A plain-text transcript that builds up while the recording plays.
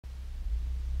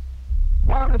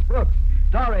Our Miss Brooks,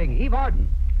 starring Eve Arden.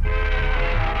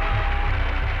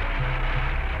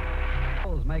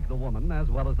 Clothes make the woman as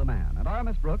well as the man, and our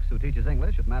Miss Brooks, who teaches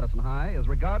English at Madison High, is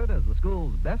regarded as the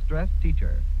school's best-dressed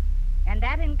teacher. And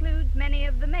that includes many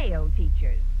of the male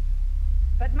teachers.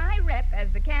 But my rep as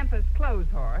the campus clothes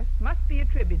horse must be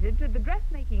attributed to the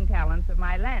dressmaking talents of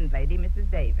my landlady,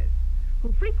 Mrs. Davis,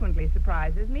 who frequently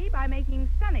surprises me by making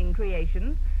stunning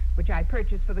creations which I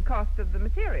purchase for the cost of the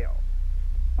material.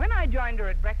 When I joined her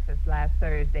at breakfast last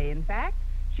Thursday, in fact,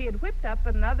 she had whipped up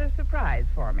another surprise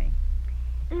for me.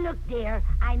 Look, dear,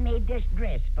 I made this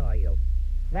dress for you.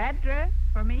 That dress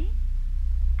for me?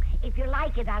 If you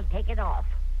like it, I'll take it off.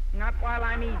 Not while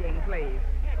I'm eating, please.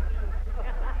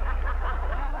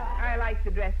 I like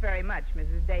the dress very much,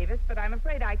 Mrs. Davis, but I'm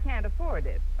afraid I can't afford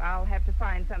it. I'll have to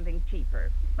find something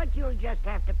cheaper. But you'll just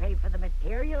have to pay for the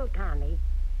material, Connie.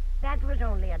 That was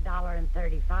only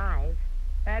 $1.35.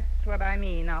 That's what I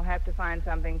mean. I'll have to find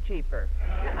something cheaper.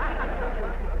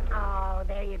 Oh,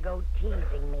 there you go,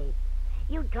 teasing me.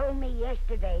 You told me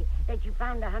yesterday that you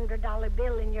found a $100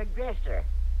 bill in your dresser.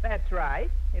 That's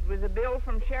right. It was a bill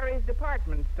from Sherry's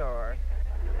department store.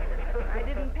 I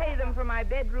didn't pay them for my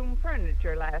bedroom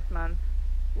furniture last month.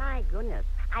 My goodness,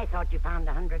 I thought you found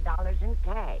 $100 in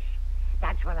cash.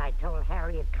 That's what I told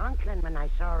Harriet Conklin when I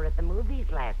saw her at the movies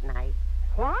last night.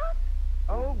 What?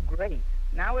 Oh, great.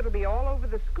 Now it'll be all over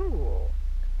the school.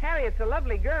 Harriet's a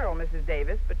lovely girl, Mrs.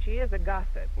 Davis, but she is a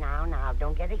gossip. Now,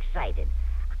 don't get excited.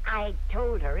 I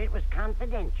told her it was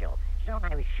confidential, so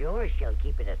I'm sure she'll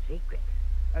keep it a secret.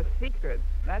 A secret?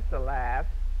 That's a laugh.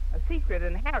 A secret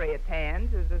in Harriet's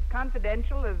hands is as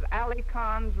confidential as Ali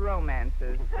Khan's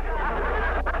romances.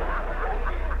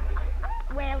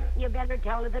 Well, you better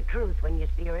tell her the truth when you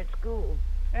see her at school.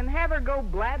 And have her go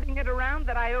blabbing it around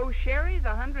that I owe Sherry's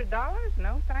 $100?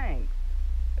 No, thanks.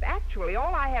 But actually,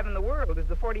 all I have in the world is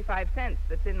the 45 cents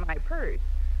that's in my purse.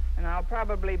 And I'll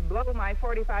probably blow my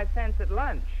 45 cents at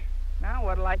lunch. Now,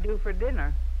 what'll I do for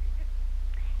dinner?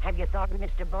 Have you thought of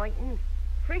Mr. Boynton?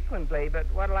 Frequently, but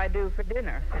what'll I do for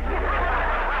dinner?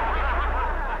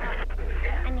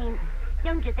 I mean,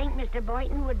 don't you think Mr.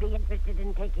 Boynton would be interested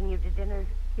in taking you to dinner?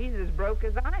 He's as broke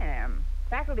as I am.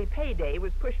 Faculty payday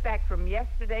was pushed back from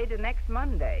yesterday to next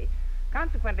Monday.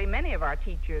 Consequently, many of our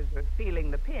teachers are feeling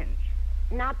the pinch.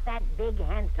 Not that big,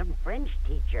 handsome French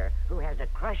teacher who has a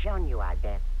crush on you, I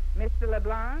bet. Mr.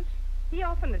 LeBlanche? He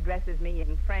often addresses me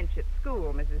in French at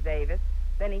school, Mrs. Davis.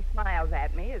 Then he smiles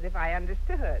at me as if I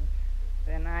understood.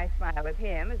 Then I smile at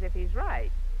him as if he's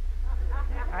right.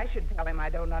 I should tell him I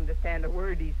don't understand a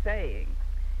word he's saying.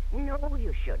 No,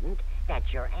 you shouldn't.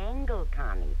 That's your angle,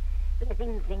 Connie. Let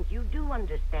him think you do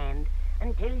understand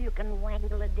until you can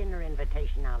wangle a dinner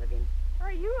invitation out of him.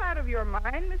 Are you out of your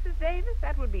mind, Mrs. Davis?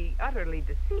 That would be utterly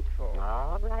deceitful.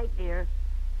 All right, dear.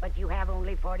 But you have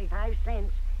only 45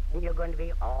 cents, and you're going to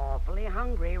be awfully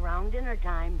hungry around dinner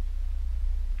time.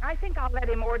 I think I'll let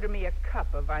him order me a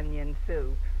cup of onion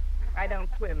soup. I don't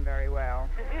swim very well.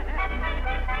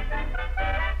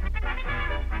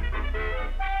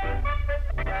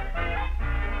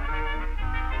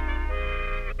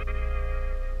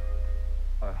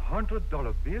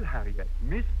 $100 bill, Harriet.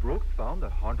 Miss Brooks found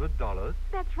 $100.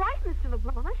 That's right, Mr.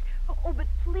 LeBlanche. Oh, but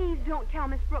please don't tell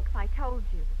Miss Brooks I told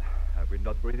you. I will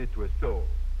not breathe it to a soul.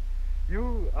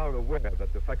 You are aware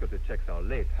that the faculty checks are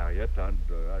late, Harriet, and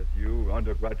as you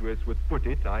undergraduates would put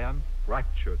it, I am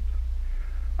fractured.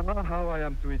 How I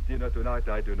am to eat dinner tonight,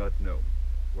 I do not know.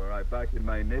 Were I back in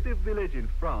my native village in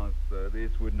France, this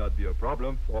would not be a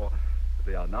problem, for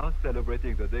they are now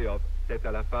celebrating the day of Fête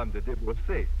à la Femme de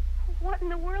Débroussé. What in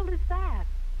the world is that?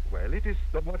 Well, it is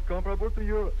somewhat comparable to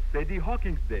your Sadie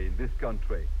Hawkins Day in this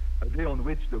country, a day on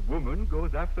which the woman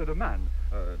goes after the man.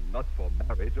 Not for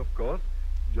marriage, of course,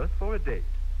 just for a date.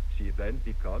 She then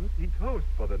becomes his host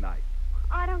for the night.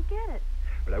 I don't get it.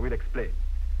 Well, I will explain.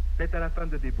 Fête à la Femme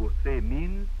de Débroussé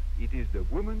means it is the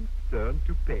woman's turn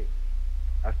to pay.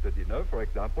 After dinner, for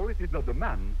example, it is not the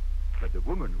man, but the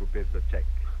woman who pays the check.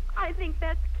 I think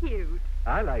that's cute.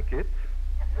 I like it.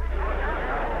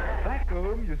 Back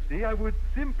home, you see, I would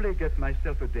simply get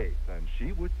myself a date, and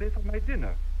she would pay for my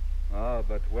dinner.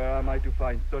 But where am I to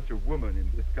find such a woman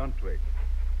in this country?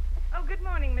 Oh, good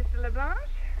morning, Mr. LeBlanche.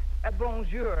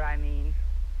 Bonjour, I mean.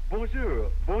 Bonjour.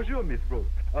 Bonjour, Miss Brooks.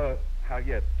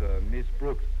 Harriet, Miss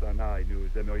Brooks and I, nous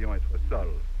aimerions être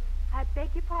seuls. I beg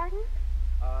your pardon?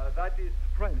 That is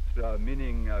French,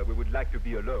 meaning we would like to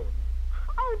be alone.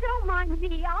 Oh, don't mind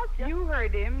me. I'll just... You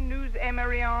heard him. Nous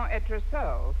aimerions être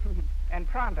seuls. And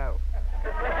pronto.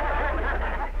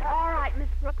 All right, Miss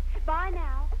Brooks. Bye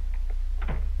now.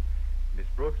 Miss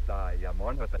Brooks, I am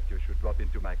honored that you should drop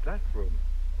into my classroom.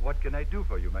 What can I do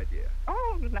for you, my dear?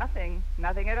 Oh, nothing.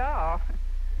 Nothing at all.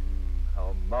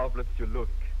 How marvelous you look.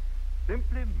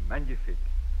 Simply magnifique.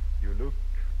 You look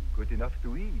good enough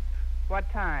to eat. What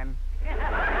time?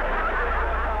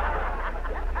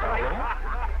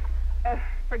 Pardon?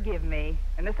 Forgive me.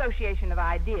 An association of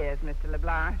ideas, Mr.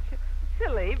 LeBlanc.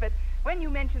 Silly, but when you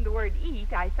mentioned the word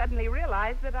eat, I suddenly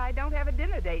realized that I don't have a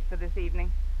dinner date for this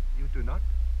evening. You do not?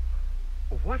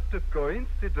 What a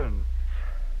coincidence.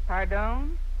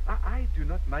 Pardon? I do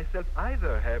not myself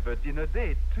either have a dinner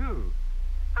date, too.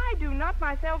 I do not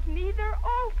myself neither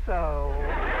also.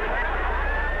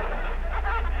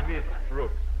 Miss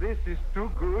Brooks, this is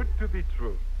too good to be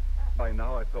true. By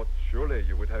now, I thought surely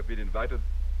you would have been invited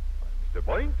by Mr.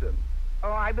 Boynton.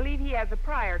 Oh, I believe he has a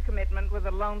prior commitment with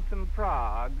a lonesome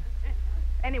frog.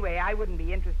 Anyway, I wouldn't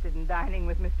be interested in dining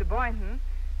with Mr. Boynton.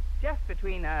 Just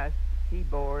between us, he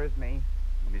bores me.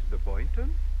 Mr.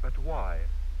 Boynton? But why?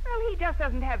 Well, he just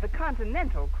doesn't have the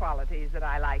continental qualities that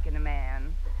I like in a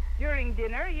man. During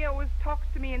dinner, he always talks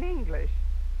to me in English.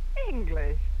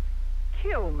 English.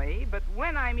 Kill me, but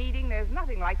when I'm eating, there's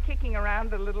nothing like kicking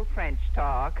around a little French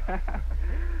talk.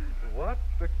 What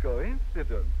a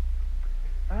coincidence.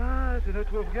 Ah, je ne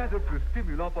trouve rien de plus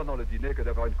stimulant pendant le dîner que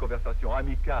d'avoir une conversation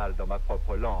amicale dans ma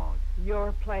propre langue.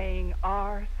 You're playing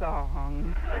our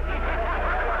song.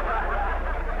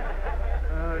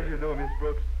 You know, Miss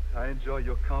Brooks, I enjoy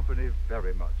your company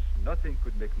very much. Nothing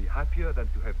could make me happier than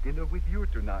to have dinner with you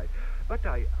tonight. But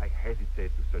I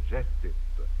hesitate to suggest it.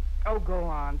 Oh, go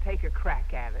on. Take a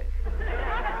crack at it.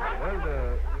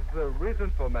 Well, the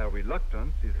reason for my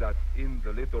reluctance is that in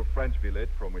the little French village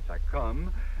from which I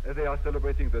come, they are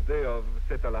celebrating the day of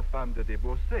C'est à la femme de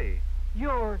débourser.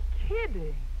 You're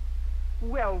kidding.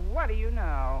 Well, what do you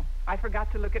know? I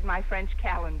forgot to look at my French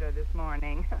calendar this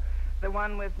morning. The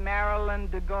one with Marilyn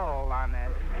de Gaulle on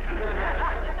it.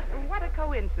 What a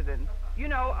coincidence. You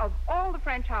know, of all the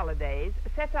French holidays,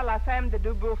 C'est à la femme de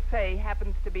débourser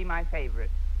happens to be my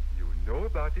favorite. You know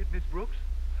about it, Miss Brooks?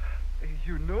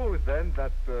 You know, then,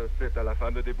 that C'est à la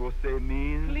femme de débourser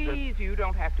means... Please, you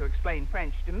don't have to explain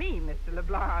French to me, Mr.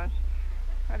 LeBlanc.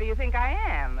 What do you think I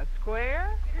am, a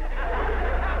square?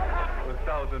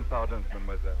 1,000 pardons,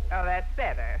 mademoiselle. Oh, that's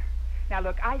better. Now,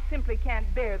 look, I simply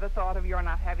can't bear the thought of your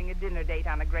not having a dinner date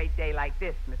on a great day like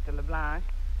this, Mr. LeBlanc.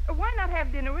 Why not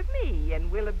have dinner with me,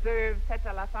 and we'll observe C'est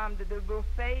à la femme de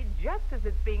débourser just as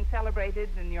it's being celebrated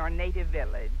in your native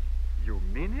village. You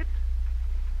mean it?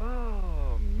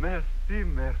 Oh, merci,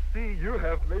 merci. You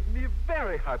have made me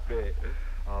very happy.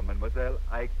 Oh, mademoiselle,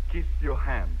 I kiss your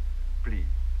hand, please.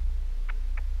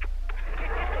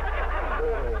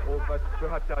 But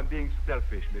perhaps I'm being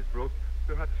selfish, Miss Brooks.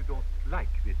 Perhaps you don't like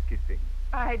this kissing.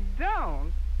 I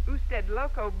don't. Usted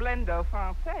loco blendo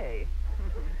français.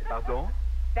 Pardon?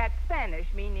 That's Spanish,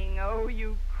 meaning, oh,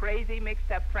 you crazy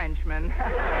mixed-up Frenchman.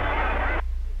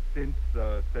 Since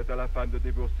C'est à la femme de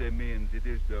débourser means it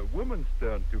is the woman's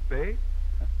turn to pay,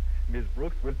 Miss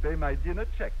Brooks will pay my dinner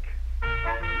check.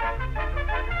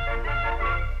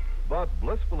 But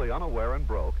blissfully unaware and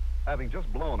broke, having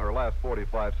just blown her last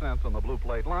 45 cents on the blue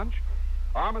plate lunch,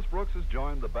 our Miss Brooks has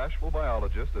joined the bashful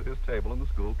biologist at his table in the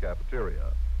school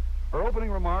cafeteria. Her opening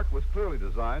remark was clearly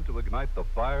designed to ignite the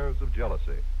fires of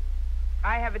jealousy.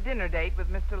 I have a dinner date with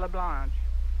Mr. LeBlanc.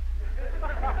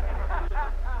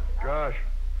 Gosh,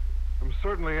 I'm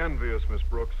certainly envious, Miss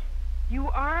Brooks. You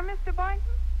are, Mr. Boynton?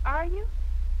 Are you?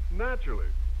 Naturally.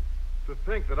 To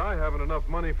think that I haven't enough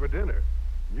money for dinner.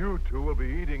 You two will be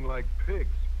eating like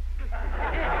pigs.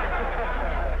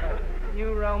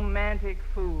 You romantic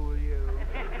fool, you.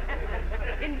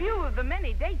 In view of the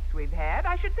many dates we've had,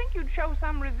 I should think you'd show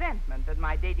some resentment at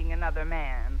my dating another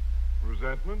man.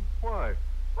 Resentment? Why?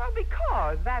 Well,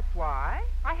 because, that's why.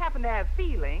 I happen to have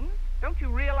feelings. Don't you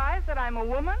realize that I'm a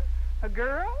woman? A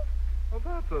girl? Well,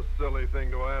 that's a silly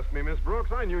thing to ask me, Miss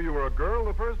Brooks. I knew you were a girl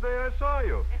the first day I saw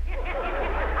you.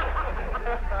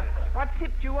 What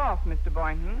tipped you off, Mr.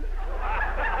 Boynton?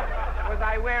 Was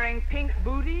I wearing pink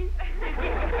booties?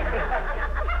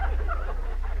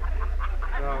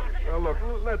 Now, look,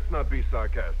 let's not be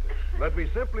sarcastic. Let me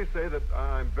simply say that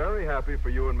I'm very happy for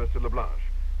you and Mr. LeBlanc.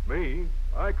 Me,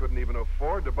 I couldn't even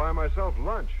afford to buy myself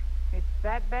lunch. It's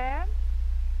that bad?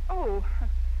 Oh,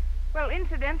 well,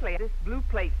 incidentally, this blue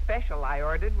plate special I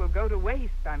ordered will go to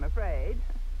waste, I'm afraid.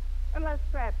 Unless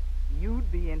perhaps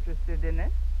you'd be interested in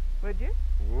it, would you?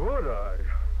 Would I?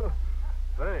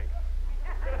 Thanks.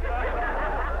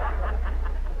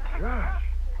 Gosh,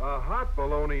 a hot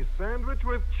bologna sandwich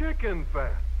with chicken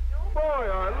fat. Boy,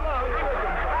 I love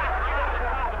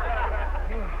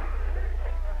chicken fat.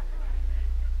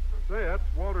 Say, that's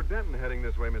Walter Denton heading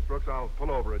this way, Miss Brooks. I'll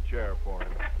pull over a chair for him.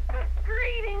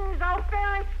 Greetings, O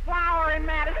fairest flower in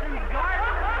Madison's garden.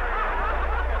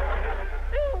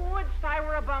 Wouldst I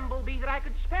were a bumblebee that I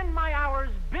could spend my hours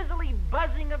busily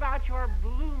buzzing about your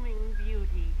blooming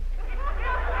beauty.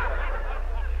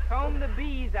 Comb the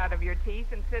bees out of your teeth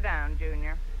and sit down,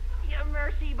 Junior.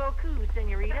 Merci beaucoup,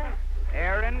 senorita.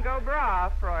 Erin go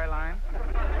bra, Fräulein.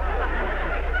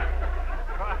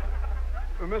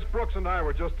 Miss Brooks and I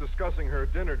were just discussing her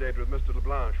dinner date with Mr.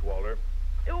 LeBlanche, Walter.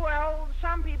 Well,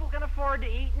 some people can afford to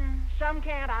eat, and some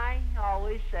can't, I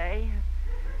always say.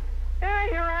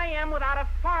 Here I am without a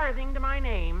farthing to my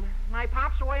name. My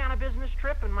pop's away on a business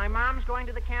trip, and my mom's going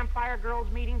to the Campfire Girls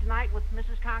meeting tonight with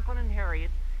Mrs. Conklin and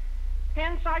Harriet.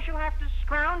 Hence, I shall have to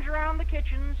scrounge around the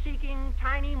kitchen seeking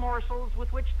tiny morsels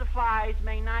with which the flies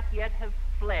may not yet have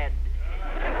fled.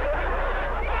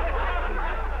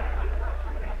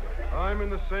 I'm in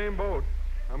the same boat.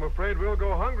 I'm afraid we'll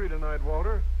go hungry tonight,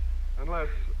 Walter, unless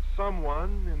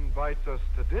someone invites us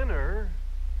to dinner.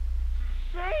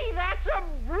 Say, that's a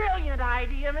brilliant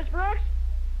idea, Miss Brooks.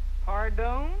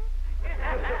 Pardon?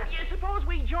 Suppose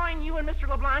we join you and Mr.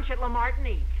 LeBlanche at La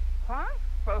Martinique. What?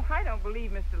 Well, I don't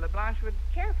believe Mr. LeBlanche would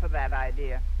care for that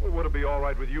idea. Well, would it be all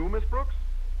right with you, Miss Brooks?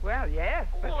 Well, yes.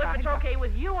 Well, if it's okay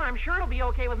with you, I'm sure it'll be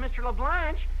okay with Mr.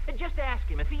 LeBlanche. Just ask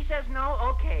him. If he says no,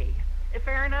 okay.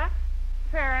 Fair enough?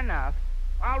 Fair enough.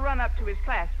 I'll run up to his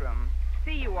classroom.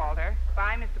 See you, Walter.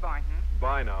 Bye, Mr. Boynton.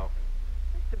 Bye now.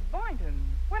 Mr. Boynton,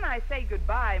 when I say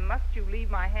goodbye, must you leave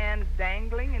my hands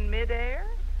dangling in midair?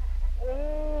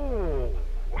 Oh,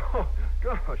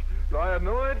 gosh. I had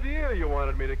no idea you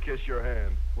wanted me to kiss your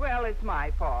hand. Well, it's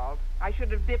my fault. I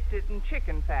should have dipped it in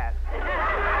chicken fat.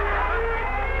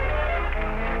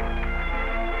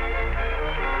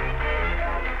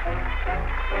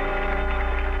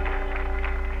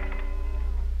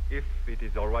 If it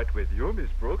is all right with you, Miss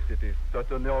Brooks, it is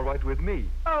certainly all right with me.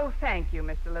 Oh, thank you,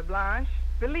 Mr. LeBlanche.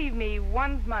 Believe me,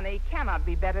 one's money cannot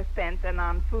be better spent than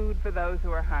on food for those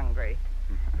who are hungry.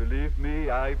 Believe me,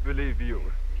 I believe you.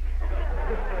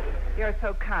 You're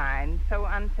so kind, so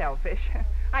unselfish.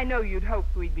 I know you'd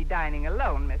hoped we'd be dining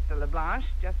alone, Mr. LeBlanche,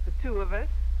 just the two of us.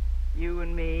 You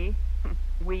and me.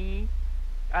 We.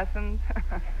 Us'ns.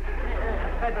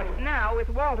 But now, with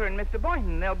Walter and Mr.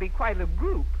 Boynton, there'll be quite a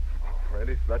group. Well,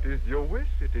 if that is your wish,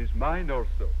 it is mine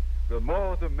also. The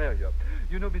more, the merrier.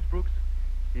 You know, Miss Brooks,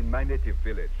 in my native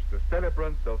village, the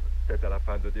celebrants of C'est à la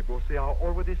fin de débaucher are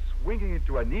already swinging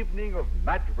into an evening of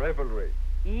mad revelry.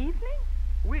 Evening?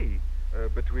 Oui.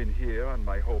 Between here and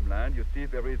my homeland, you see,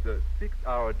 there is a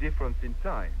 6-hour difference in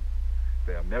time.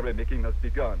 Their merrymaking has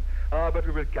begun. But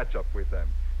we will catch up with them.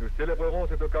 Nous célébrerons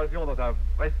cette occasion dans un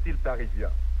vrai style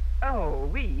parisien. Oh,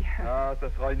 oui.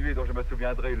 Ça sera une nuit dont je me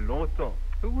souviendrai longtemps.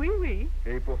 Oui, oui.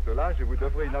 Et pour cela, je vous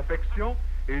devrai une affection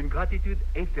et une gratitude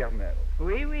éternelle.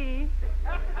 Oui, oui.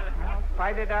 I'll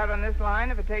fight it out on this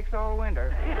line if it takes all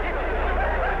winter.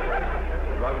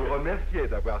 Je dois vous remercier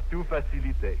d'avoir tout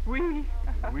facilité. Oui.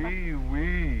 Oui,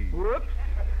 oui. Whoops.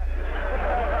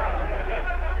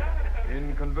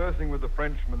 In conversing with the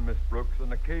Frenchman, Miss Brooks,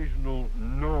 an occasional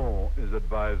no is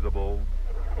advisable.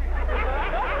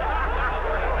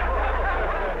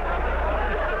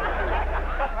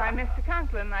 Why, Mr.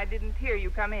 Conklin, I didn't hear you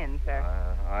come in, sir.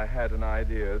 I had an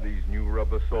idea these new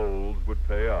rubber soles would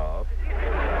pay off.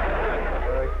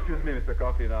 Excuse me, Mr.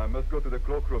 Conklin. I must go to the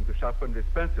cloakroom to sharpen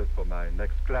dispensers for my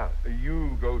next class.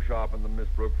 You go sharpen them, Miss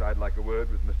Brooks. I'd like a word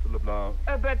with Mr. LeBlanc.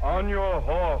 But... On your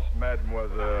horse,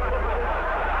 mademoiselle.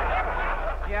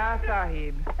 Ya,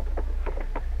 Sahib.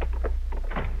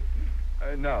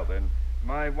 Now then,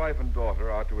 my wife and daughter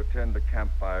are to attend the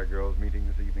Campfire Girls meeting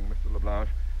this evening, Mr. LeBlanc.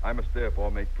 I must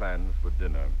therefore make plans for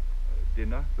dinner.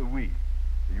 Dinner? We.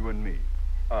 You and me.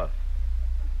 Us.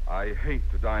 I hate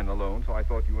to dine alone, so I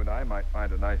thought you and I might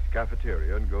find a nice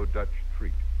cafeteria and go Dutch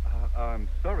treat. I'm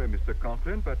sorry, Mr.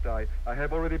 Conklin, but I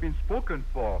have already been spoken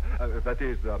for. That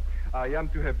is, I am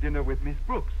to have dinner with Miss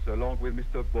Brooks, along with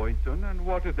Mr. Boynton and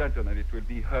Walter Denton, and it will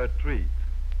be her treat.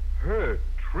 Her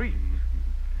treat?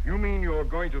 You mean you're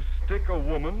going to stick a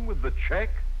woman with the check?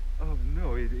 Oh,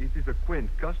 no, it is a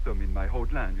quaint custom in my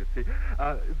homeland, you see.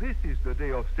 This is the day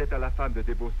of C'est à la fin de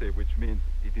débaucher, which means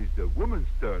it is the woman's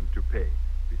turn to pay.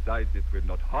 Besides, it will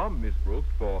not harm Miss Brooks,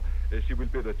 for she will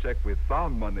pay the check with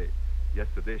farm money.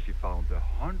 Yesterday, she found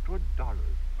 $100.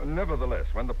 Nevertheless,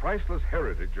 when the priceless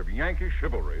heritage of Yankee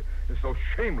chivalry is so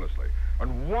shamelessly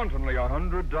and wantonly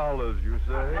 $100, you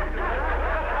say?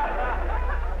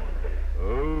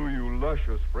 Oh, you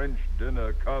luscious French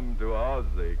dinner come to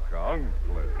Ozzy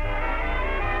Conklin.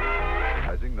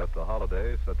 Realizing that the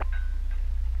holiday...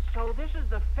 So this is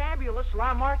the fabulous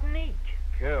La Martinique.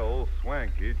 hell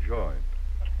swanky joint.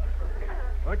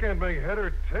 I can't make head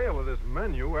or tail of this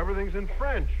menu. Everything's in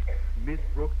French. Miss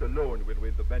Brooks alone will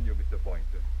read the menu, Mr.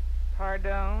 Boynton.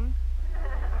 Pardon?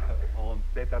 On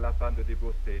cette à la fin de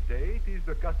divorcée day, it is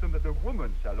the custom that the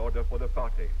woman shall order for the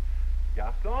party.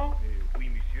 Garçon? Oui,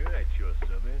 monsieur, at your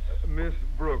service. Miss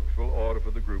Brooks will order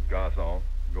for the group, garçon.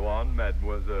 Go on,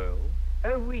 mademoiselle.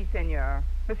 Oui, senor.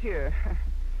 Monsieur.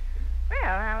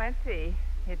 Well, now, let's see.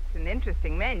 It's an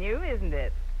interesting menu, isn't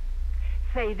it?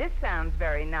 Say, this sounds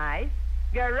very nice.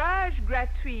 Garage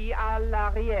gratuit à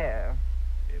l'arrière.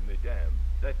 Madame,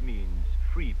 that means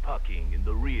free parking in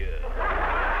the rear.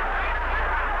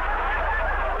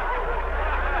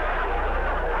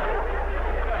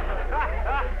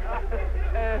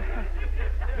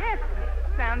 Yes,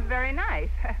 sounds very nice.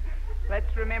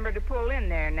 Let's remember to pull in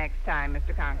there next time,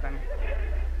 Mr. Conklin.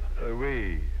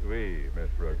 Oui, Miss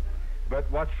Brooks. But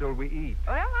what shall we eat?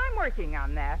 Well, I'm working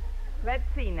on that. Let's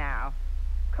see now.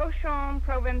 Cochon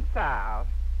provençal.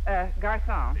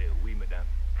 Garçon. Oui, madame.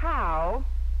 How,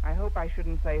 I hope I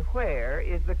shouldn't say where,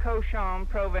 is the cochon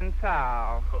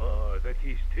provençal? Oh, that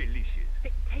is delicious.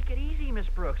 Take it easy, Miss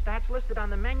Brooks. That's listed on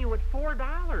the menu at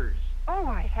 $4. Oh,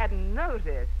 I hadn't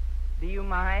noticed. Do you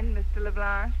mind, Mr.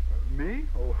 LeBlanc? Me?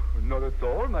 Oh, not at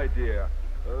all, my dear.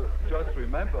 Just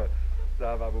remember,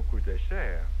 ça va vous coûter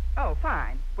cher. Oh,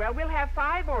 fine. Well, we'll have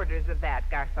 5 orders of that,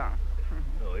 garçon.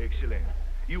 Oh, excellent.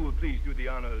 You will please do the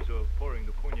honors of pouring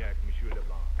the cognac, Monsieur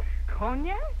Leblanc.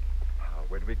 Cognac?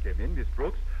 When we came in, Miss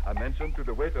Brooks, I mentioned to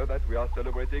the waiter that we are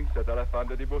celebrating cette à la fin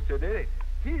de divorcée day.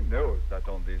 He knows that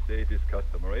on this day it is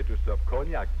customary to serve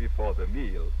cognac before the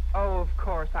meal. Oh, of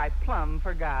course, I plumb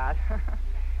forgot.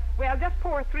 Well, just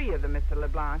pour 3 of them, Mr.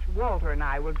 LeBlanc. Walter and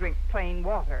I will drink plain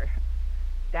water.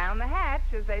 Down the hatch,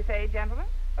 as they say, gentlemen.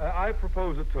 I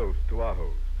propose a toast to our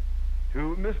host.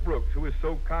 To Miss Brooks, who is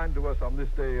so kind to us on this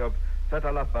day of c'est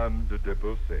à la fin de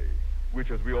divorcée,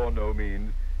 which, as we all know,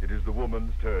 means it is the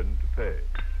woman's turn to pay.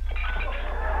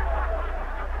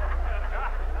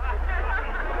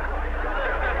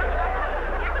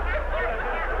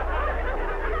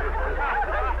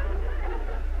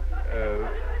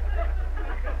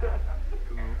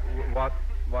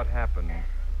 What happened?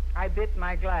 I bit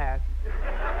my glass.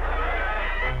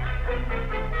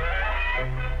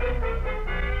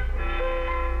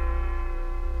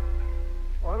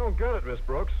 Well, I don't get it, Miss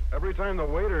Brooks. Every time the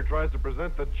waiter tries to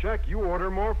present the check, you order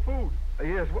more food.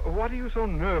 Yes, what are you so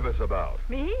nervous about?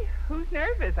 Me? Who's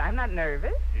nervous? I'm not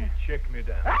nervous. Check,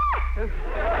 madame. Ah!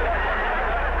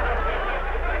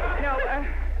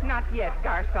 No, not yet,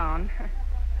 garçon.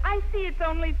 I see it's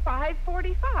only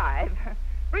 5:45.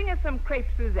 Bring us some crepe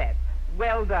Suzette.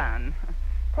 Well done.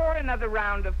 Pour another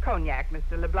round of cognac,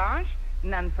 Mr. LeBlanc.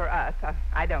 None for us.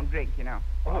 I don't drink, you know.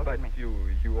 Oh, but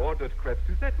you ordered crepe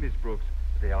Suzette, Miss Brooks.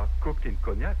 They are cooked in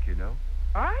cognac, you know.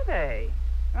 Are they?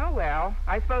 Oh, well,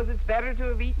 I suppose it's better to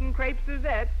have eaten crepe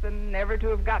Suzette than never to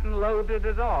have gotten loaded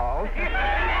at all.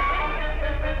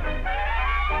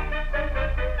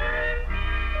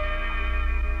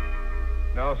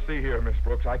 Now, see here, Miss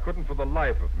Brooks. I couldn't for the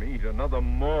life of me eat another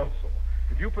morsel.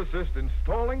 If you persist in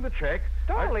stalling the check...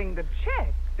 Stalling the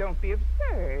check? Don't be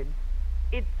absurd.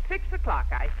 It's 6 o'clock,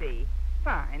 I see.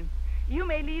 Fine. You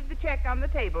may leave the check on the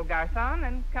table, garçon,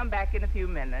 and come back in a few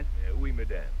minutes. Oui,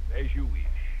 madame. As you wish.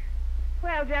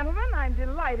 Well, gentlemen, I'm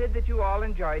delighted that you all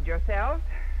enjoyed yourselves.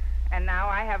 And now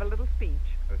I have a little speech.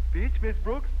 A speech, Miss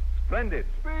Brooks? Splendid.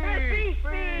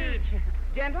 Speech!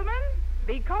 Gentlemen,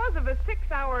 because of a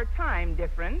 6-hour time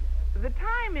difference, the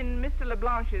time in Mr.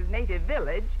 LeBlanch's native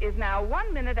village is now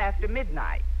 1 minute after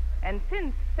midnight. And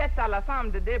since c'est à la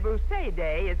fin de divorcée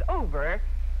day is over,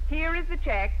 here is the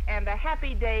check and a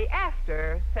happy day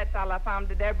after c'est à la fin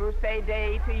de divorcée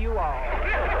day to you all.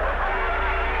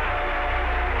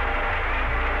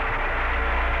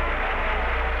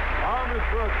 Miss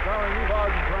Brooks, starring Eve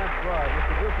Arden, transcribed. This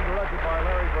edition directed by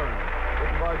Larry Burns.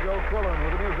 Written by Joe Quillen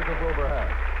with the music of Wilbur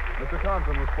Hatch. Mr.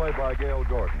 Conklin was played by Gail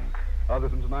Gordon.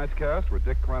 Others in tonight's cast were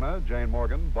Dick Crenna, Jane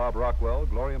Morgan, Bob Rockwell,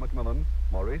 Gloria McMillan,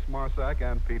 Maurice Marsack,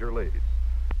 and Peter Leeds.